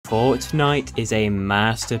Fortnite is a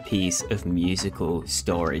masterpiece of musical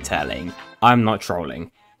storytelling. I'm not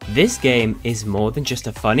trolling. This game is more than just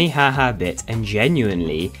a funny haha bit and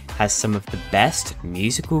genuinely has some of the best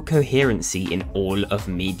musical coherency in all of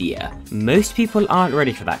media. Most people aren't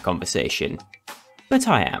ready for that conversation, but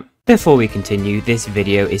I am. Before we continue, this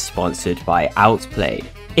video is sponsored by Outplayed.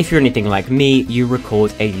 If you're anything like me, you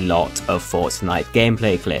record a lot of Fortnite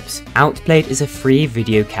gameplay clips. Outplayed is a free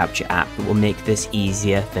video capture app that will make this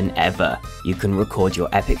easier than ever. You can record your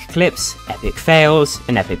epic clips, epic fails,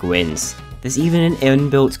 and epic wins. There's even an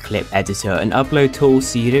inbuilt clip editor and upload tool,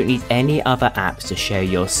 so you don't need any other apps to share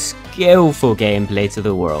your skillful gameplay to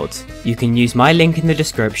the world. You can use my link in the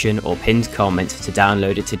description or pinned comment to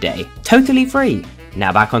download it today. Totally free!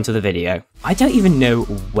 Now back onto the video. I don't even know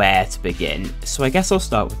where to begin, so I guess I'll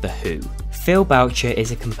start with the who. Phil Boucher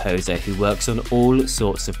is a composer who works on all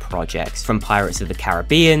sorts of projects, from Pirates of the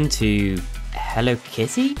Caribbean to Hello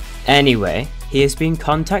Kitty? Anyway, he has been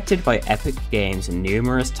contacted by Epic Games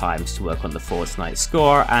numerous times to work on the Fortnite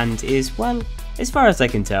score and is, well, as far as I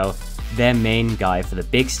can tell, their main guy for the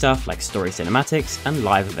big stuff like story cinematics and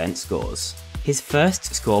live event scores. His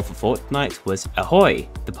first score for Fortnite was Ahoy,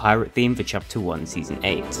 the pirate theme for Chapter 1 Season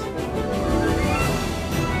 8.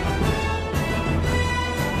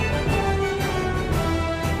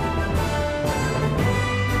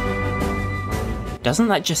 Doesn't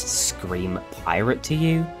that just scream pirate to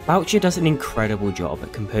you? Boucher does an incredible job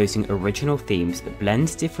at composing original themes that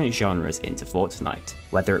blend different genres into Fortnite,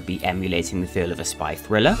 whether it be emulating the feel of a spy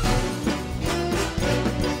thriller,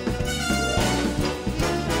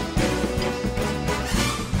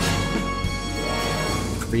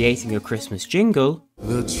 creating a Christmas jingle,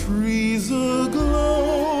 the trees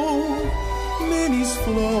aglow, minis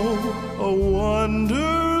flow, a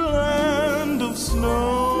wonderland of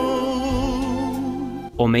snow,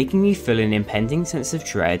 or making you feel an impending sense of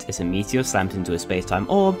dread as a meteor slams into a space-time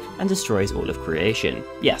orb and destroys all of creation.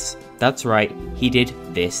 Yes, that's right, he did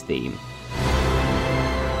this theme.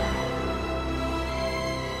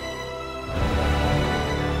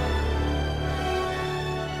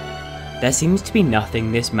 There seems to be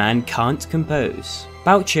nothing this man can't compose.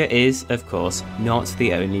 Boucher is, of course, not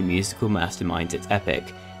the only musical mastermind at Epic.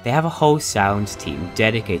 They have a whole sound team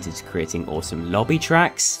dedicated to creating awesome lobby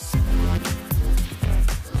tracks,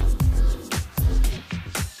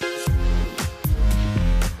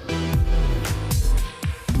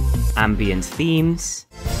 ambient themes,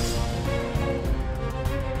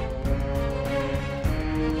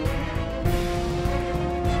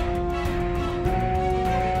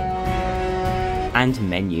 and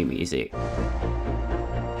menu music.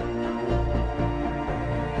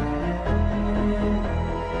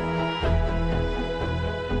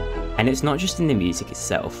 And it's not just in the music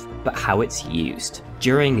itself, but how it's used.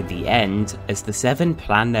 During the end, as the Seven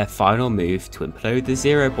plan their final move to implode the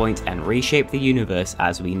 0 point and reshape the universe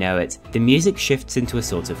as we know it, the music shifts into a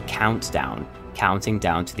sort of countdown, counting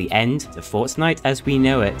down to the end to Fortnite as we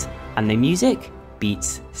know it, and the music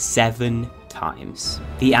beats 7 times.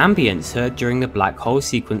 The ambience heard during the black hole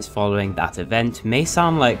sequence following that event may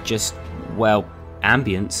sound like just, well,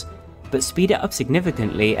 ambience, but speed it up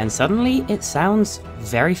significantly and suddenly it sounds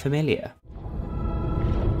very familiar.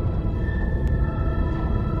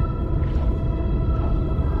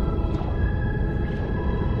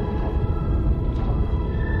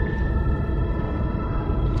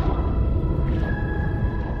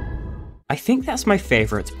 I think that's my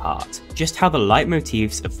favourite part, just how the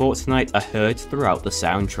leitmotifs of Fortnite are heard throughout the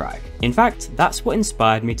soundtrack. In fact, that's what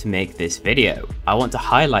inspired me to make this video. I want to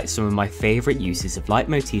highlight some of my favourite uses of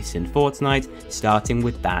leitmotifs in Fortnite, starting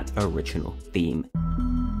with that original theme.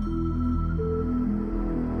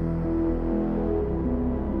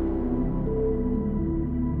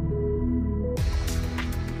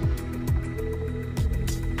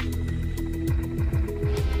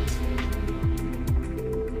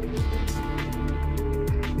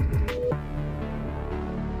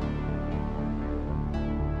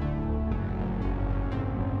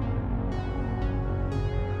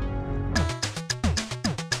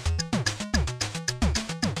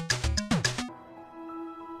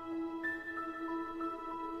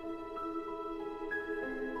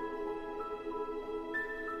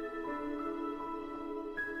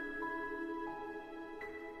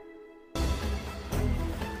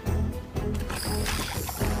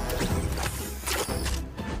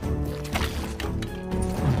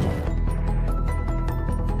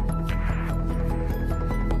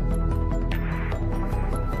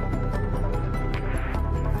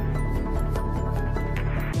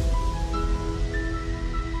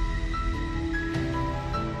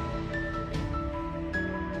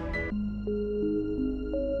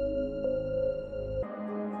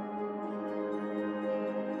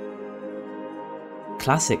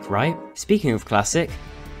 Classic, right? Speaking of classic,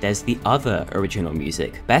 there's the other original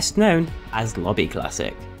music, best known as Lobby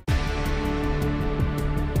Classic.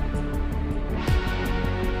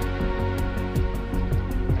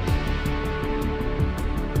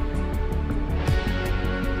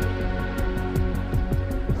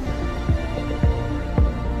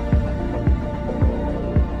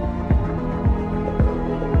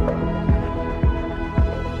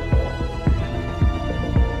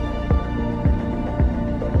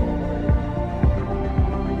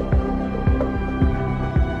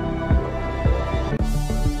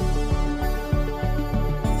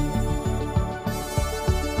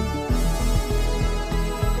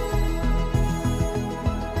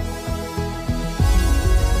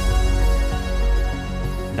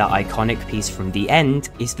 The iconic piece from the end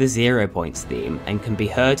is the 0 Points theme and can be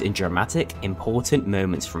heard in dramatic, important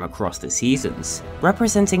moments from across the seasons,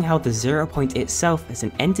 representing how the 0 Point itself as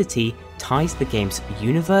an entity ties the game's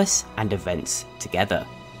universe and events together.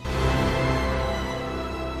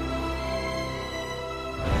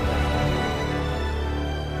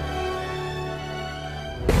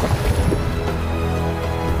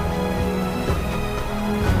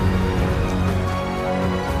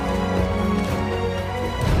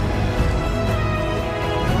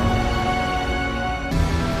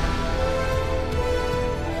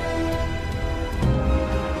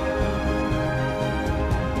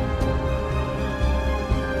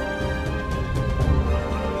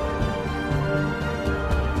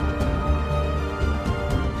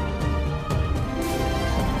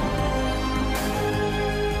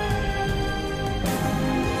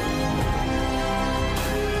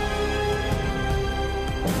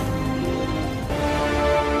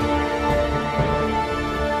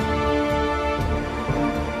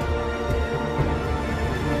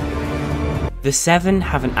 The 7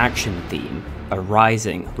 have an action theme, a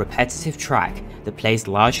rising, repetitive track that plays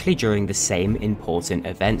largely during the same important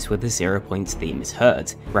events where the 0 Point theme is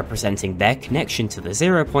heard, representing their connection to the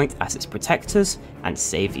 0 Point as its protectors and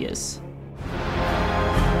saviors.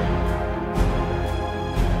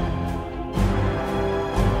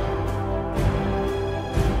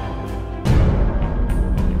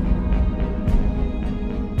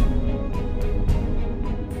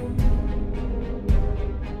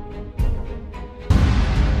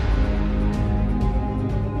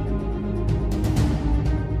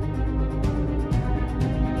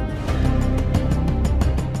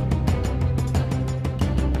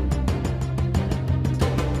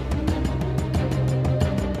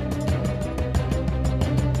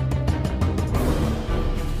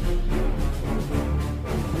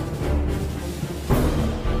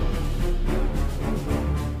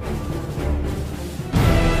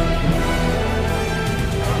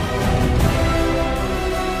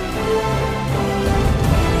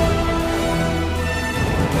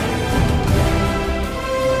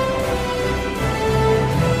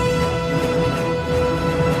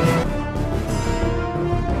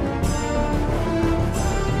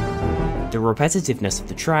 The repetitiveness of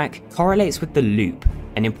the track correlates with the loop,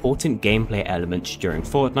 an important gameplay element during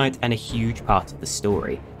Fortnite and a huge part of the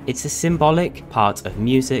story. It's a symbolic part of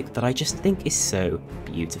music that I just think is so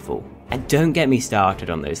beautiful. And don't get me started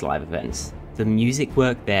on those live events. The music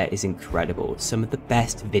work there is incredible, some of the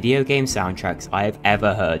best video game soundtracks I have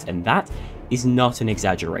ever heard, and that is not an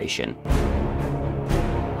exaggeration.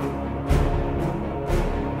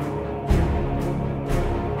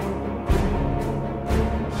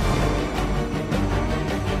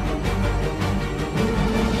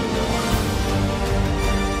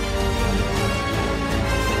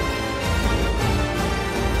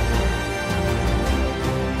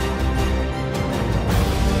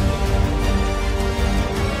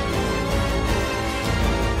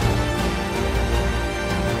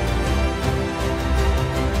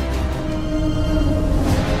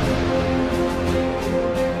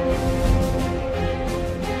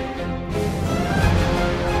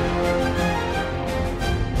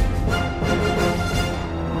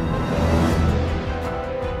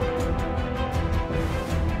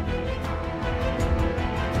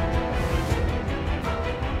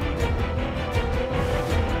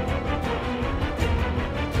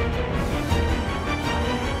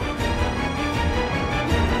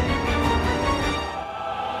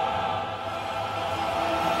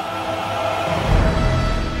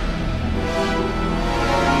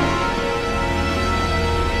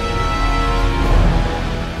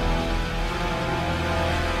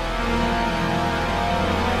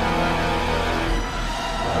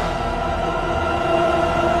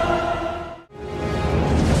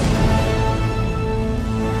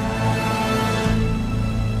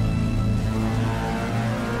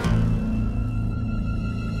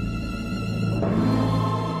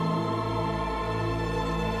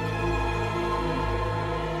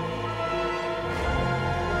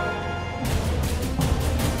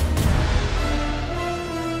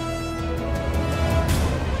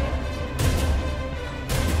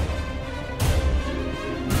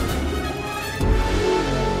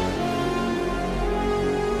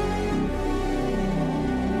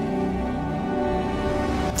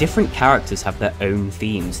 Different characters have their own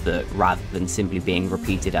themes that, rather than simply being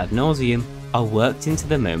repeated ad nauseum, are worked into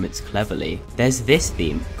the moments cleverly. There's this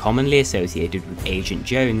theme, commonly associated with Agent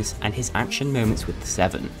Jones and his action moments with the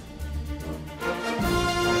Seven.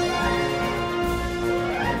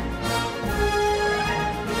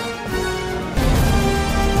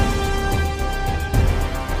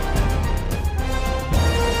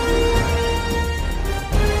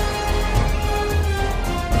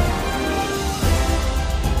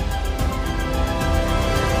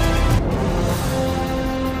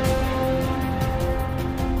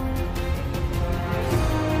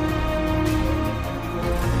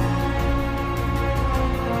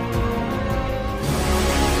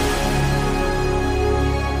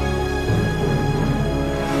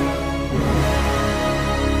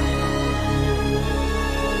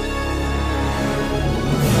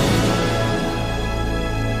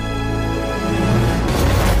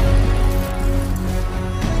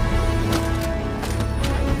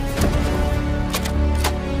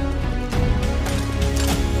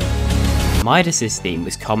 Midas's theme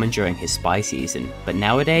was common during his spy season, but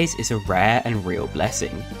nowadays is a rare and real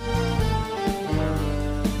blessing.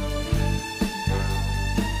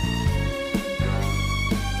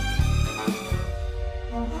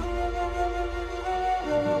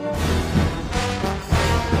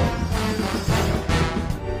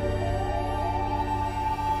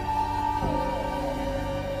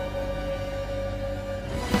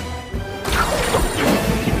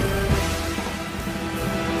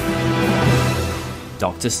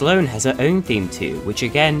 Dr. Sloan has her own theme too, which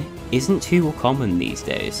again, isn't too common these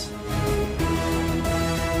days.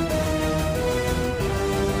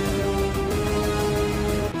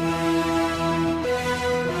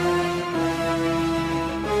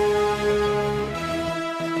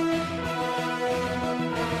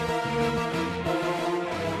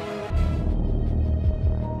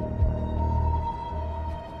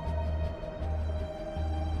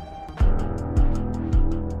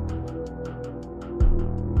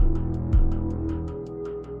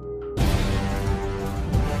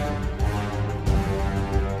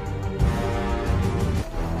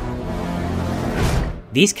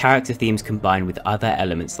 These character themes combine with other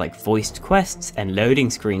elements like voiced quests and loading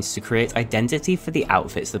screens to create identity for the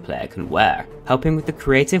outfits the player can wear, helping with the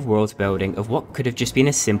creative world building of what could have just been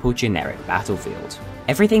a simple generic battlefield.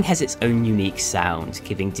 Everything has its own unique sound,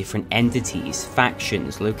 giving different entities,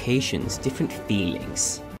 factions, locations, different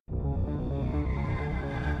feelings.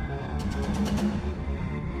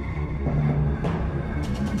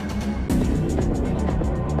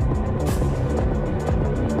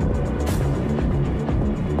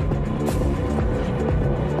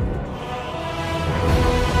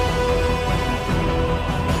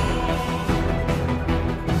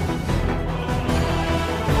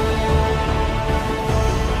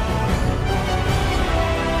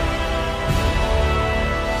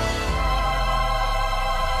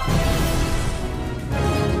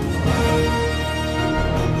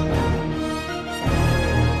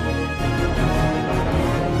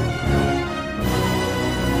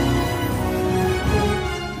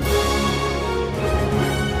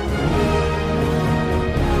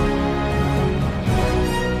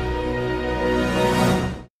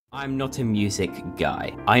 I'm not a music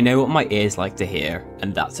guy. I know what my ears like to hear,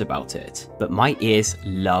 and that's about it. But my ears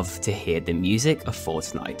love to hear the music of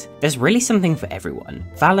Fortnite. There's really something for everyone.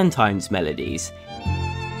 Valentine's melodies,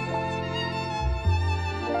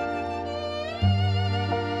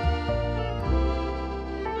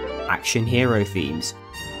 action hero themes,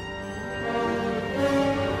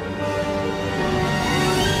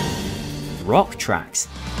 rock tracks,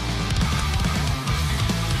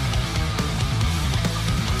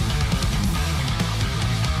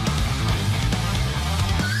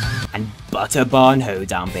 and butter barn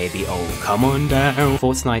hoedown, baby, oh come on down.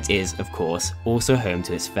 Fortnite is, of course, also home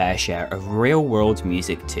to its fair share of real-world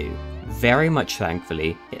music too. Very much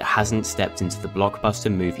thankfully, it hasn't stepped into the blockbuster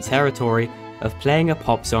movie territory of playing a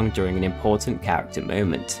pop song during an important character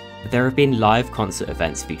moment. But there have been live concert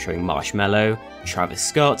events featuring Marshmello, Travis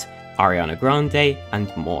Scott, Ariana Grande,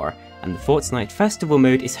 and more, and the Fortnite Festival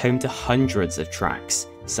mode is home to hundreds of tracks,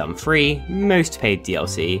 some free, most paid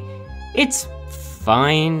DLC. It's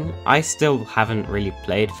fine. I still haven't really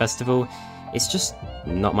played Festival, it's just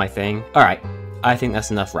not my thing. Alright, I think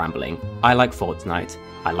that's enough rambling. I like Fortnite,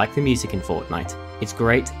 I like the music in Fortnite, it's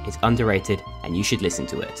great, it's underrated, and you should listen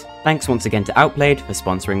to it. Thanks once again to Outplayed for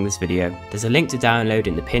sponsoring this video. There's a link to download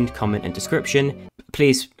in the pinned comment and description.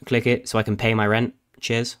 Please click it so I can pay my rent.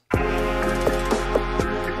 Cheers.